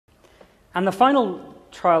And the final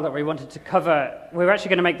trial that we wanted to cover, we were actually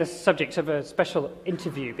going to make this subject of a special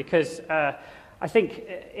interview because I think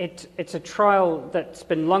it's a trial that's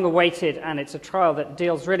been long awaited, and it's a trial that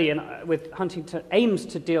deals really with Huntington, aims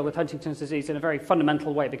to deal with Huntington's disease in a very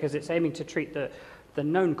fundamental way because it's aiming to treat the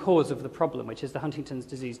known cause of the problem, which is the Huntington's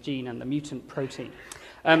disease gene and the mutant protein.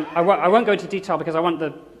 I won't go into detail because I want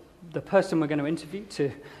the person we're going to interview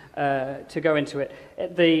to go into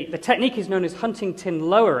it. The technique is known as huntingtin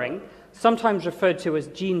lowering, sometimes referred to as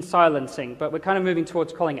gene silencing, but we're kind of moving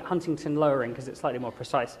towards calling it huntingtin lowering because it's slightly more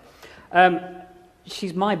precise.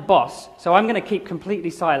 She's my boss, so I'm going to keep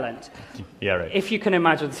completely silent. Yeah, right. If you can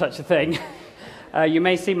imagine such a thing. You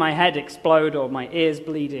may see my head explode or my ears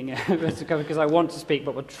bleeding because I want to speak,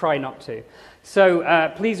 but we'll try not to.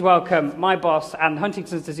 So please welcome my boss and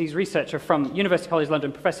Huntington's disease researcher from University College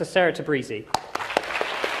London, Professor Sarah Tabrizi.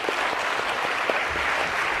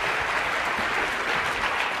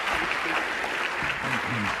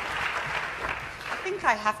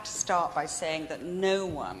 I have to start by saying that no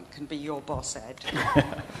one can be your boss, Ed.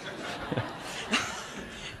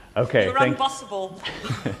 Okay. You're unbossable,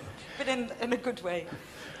 but in a good way.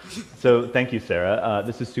 So thank you, Sarah.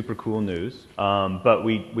 This is super cool news, but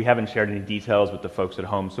we haven't shared any details with the folks at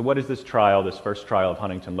home. So what is this trial, this first trial of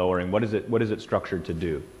huntingtin lowering? What is it structured to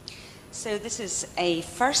do? So this is a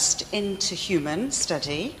first into human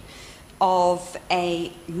study of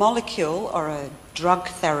a molecule or a drug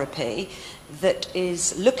therapy that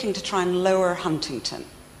is looking to try and lower Huntington.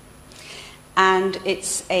 And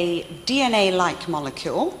it's a DNA-like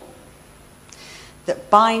molecule that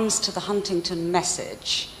binds to the Huntington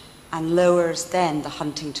message and lowers then the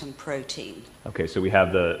Huntington protein. Okay, so we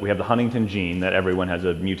have the Huntington gene that everyone has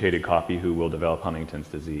a mutated copy who will develop Huntington's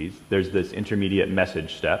disease. There's this intermediate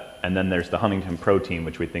message step, and then there's the Huntington protein,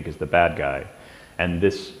 which we think is the bad guy. And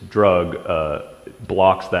this drug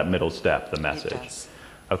blocks that middle step, the message. It does.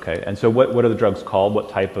 Okay, and so what are the drugs called? What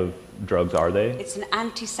type of drugs are they? It's an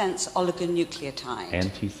antisense oligonucleotide.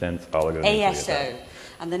 Antisense oligonucleotide. ASO.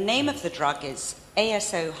 And the name of the drug is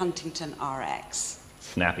ASO Huntington RX.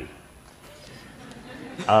 Snappy.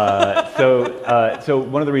 So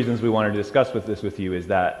one of the reasons we wanted to discuss this with you is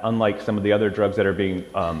that unlike some of the other drugs that are being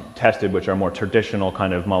tested, which are more traditional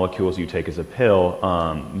kind of molecules you take as a pill,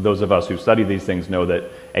 those of us who study these things know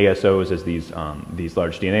that ASOs, as these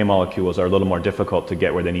large DNA molecules, are a little more difficult to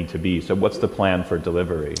get where they need to be. So what's the plan for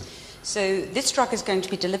delivery? So this drug is going to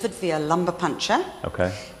be delivered via lumbar puncture.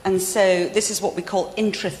 Okay. And so this is what we call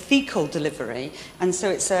intrathecal delivery. And so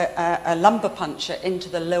it's a lumbar puncture into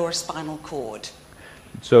the lower spinal cord.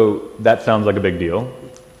 So that sounds like a big deal.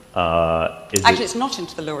 Actually, it's not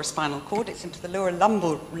into the lower spinal cord, it's into the lower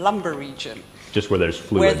lumbar region. Just where there's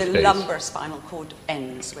fluid where space. the lumbar spinal cord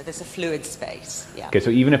ends, where there's a fluid space. Yeah. Okay,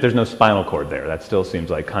 so even if there's no spinal cord there, that still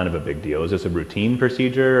seems like kind of a big deal. Is this a routine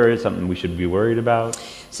procedure, or is it something we should be worried about?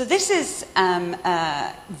 So this is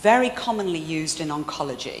very commonly used in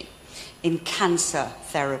oncology, in cancer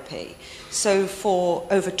therapy. So for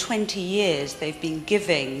over 20 years, they've been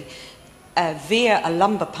giving via a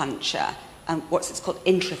lumbar puncture and what's called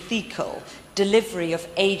intrathecal delivery of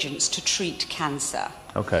agents to treat cancer.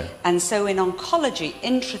 Okay. And so in oncology,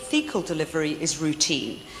 intrathecal delivery is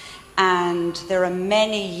routine. And there are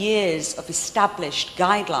many years of established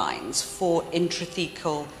guidelines for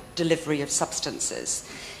intrathecal delivery of substances.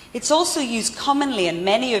 It's also used commonly, and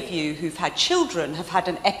many of you who've had children have had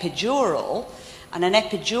an epidural. And an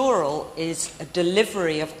epidural is a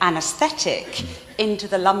delivery of anesthetic into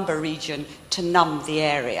the lumbar region to numb the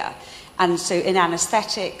area. And so in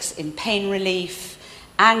anesthetics, in pain relief,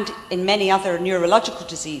 and in many other neurological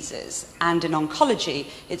diseases, and in oncology,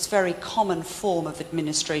 it's a very common form of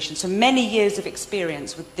administration. So many years of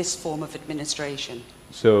experience with this form of administration.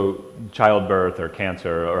 So childbirth or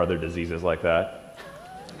cancer or other diseases like that?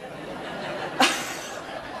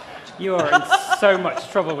 You are in so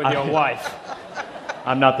much trouble with your wife.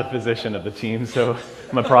 I'm not the physician of the team, so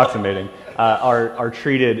I'm approximating. Are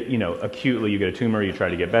treated, acutely. You get a tumor, you try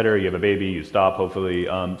to get better. You have a baby, you stop, hopefully.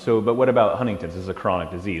 But what about Huntington's? This is a chronic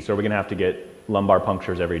disease. So are we going to have to get lumbar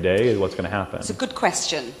punctures every day? What's going to happen? It's a good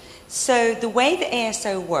question. So the way the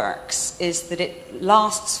ASO works is that it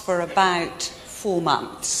lasts for about 4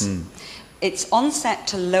 months. Its onset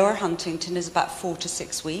to lower Huntington is about 4 to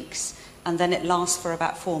 6 weeks, and then it lasts for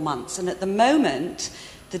about 4 months. And at the moment,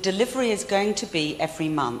 the delivery is going to be every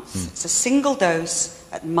month. It's a single dose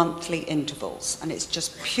at monthly intervals, and it's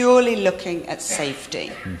just purely looking at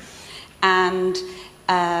safety. And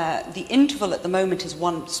the interval at the moment is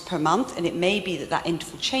once per month, and it may be that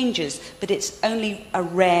interval changes, but it's only a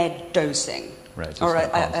rare dosing, right, so or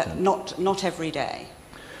not every day.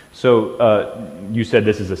 So you said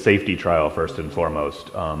this is a safety trial first and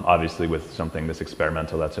foremost. Obviously with something this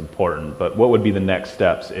experimental, that's important. But what would be the next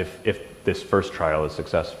steps if this first trial is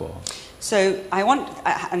successful? So I want,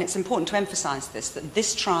 and it's important to emphasize this, that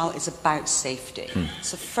this trial is about safety.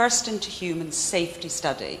 It's a first into human safety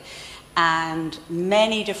study. And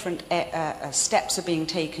many different steps are being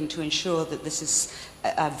taken to ensure that this is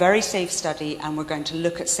a very safe study, and we're going to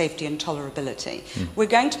look at safety and tolerability. We're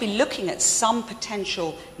going to be looking at some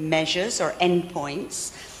potential measures or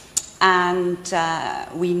endpoints, and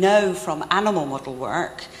we know from animal model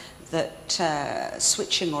work that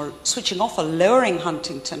switching off or lowering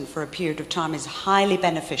huntingtin for a period of time is highly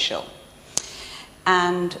beneficial.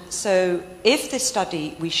 And so if this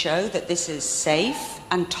study, we show that this is safe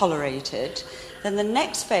and tolerated, then the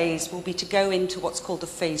next phase will be to go into what's called a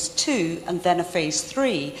phase 2 and then a phase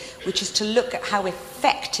 3, which is to look at how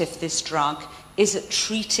effective this drug is at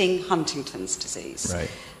treating Huntington's disease.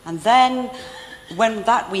 Right. And then when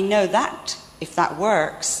we know that, if that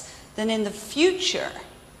works, then in the future,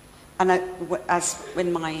 and as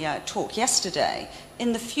in my talk yesterday,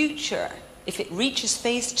 in the future, if it reaches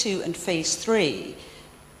phase 2 and phase 3,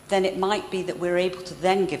 then it might be that we're able to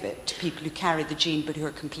then give it to people who carry the gene but who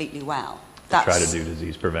are completely well. Try to do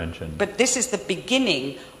disease prevention. But this is the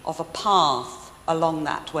beginning of a path along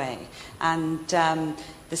that way. And the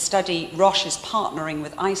study, Roche is partnering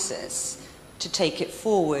with ISIS to take it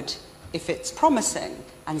forward, if it's promising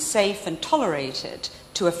and safe and tolerated,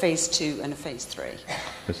 to a phase 2 and a phase 3.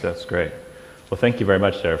 That's great. Well, thank you very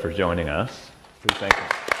much, Sarah, for joining us. Please thank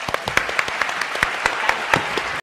you.